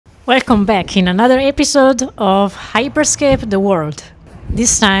Welcome back in another episode of Hyperscape the World.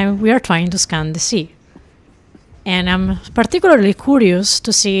 This time we are trying to scan the sea. And I'm particularly curious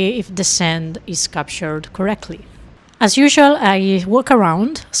to see if the sand is captured correctly. As usual, I walk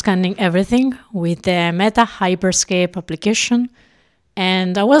around scanning everything with the Meta Hyperscape application,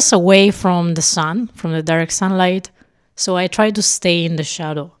 and I was away from the sun, from the direct sunlight, so I tried to stay in the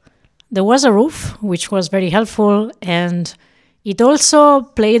shadow. There was a roof, which was very helpful, and it also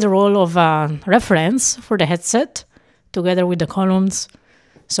played the role of a reference for the headset, together with the columns.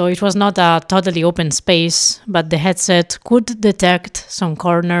 So it was not a totally open space, but the headset could detect some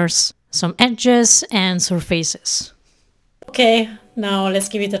corners, some edges, and surfaces. Okay, now let's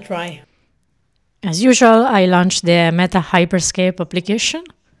give it a try. As usual, I launched the Meta Hyperscape application.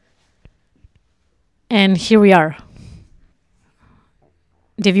 And here we are.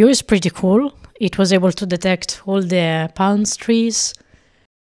 The view is pretty cool. It was able to detect all the palm trees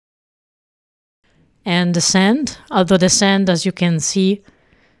and the sand, although the sand, as you can see,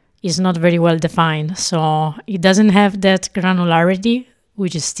 is not very well defined. So it doesn't have that granularity,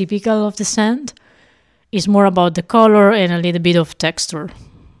 which is typical of the sand. It's more about the color and a little bit of texture,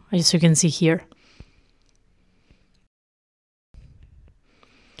 as you can see here.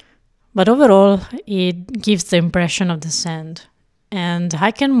 But overall, it gives the impression of the sand. And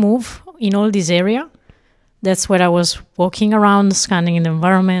I can move in all this area. That's where I was walking around, scanning the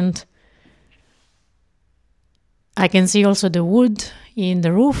environment. I can see also the wood in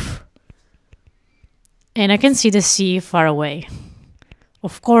the roof. And I can see the sea far away.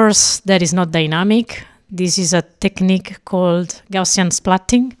 Of course, that is not dynamic. This is a technique called Gaussian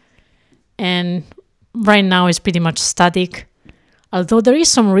splatting. And right now it's pretty much static. Although there is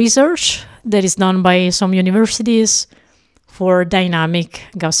some research that is done by some universities for dynamic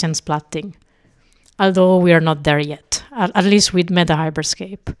Gaussian splatting, although we are not there yet, at least with Meta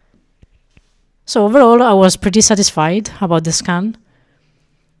Hyperscape. So overall, I was pretty satisfied about the scan,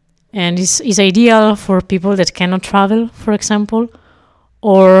 and it's ideal for people that cannot travel, for example,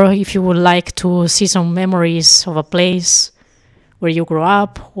 or if you would like to see some memories of a place where you grew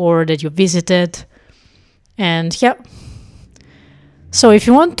up or that you visited. And yeah, so if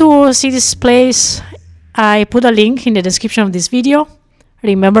you want to see this place, I put a link in the description of this video.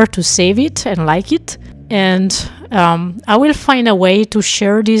 Remember to save it and like it. And I will find a way to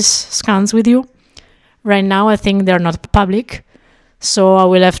share these scans with you. Right now, I think they're not public, so I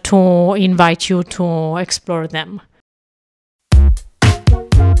will have to invite you to explore them.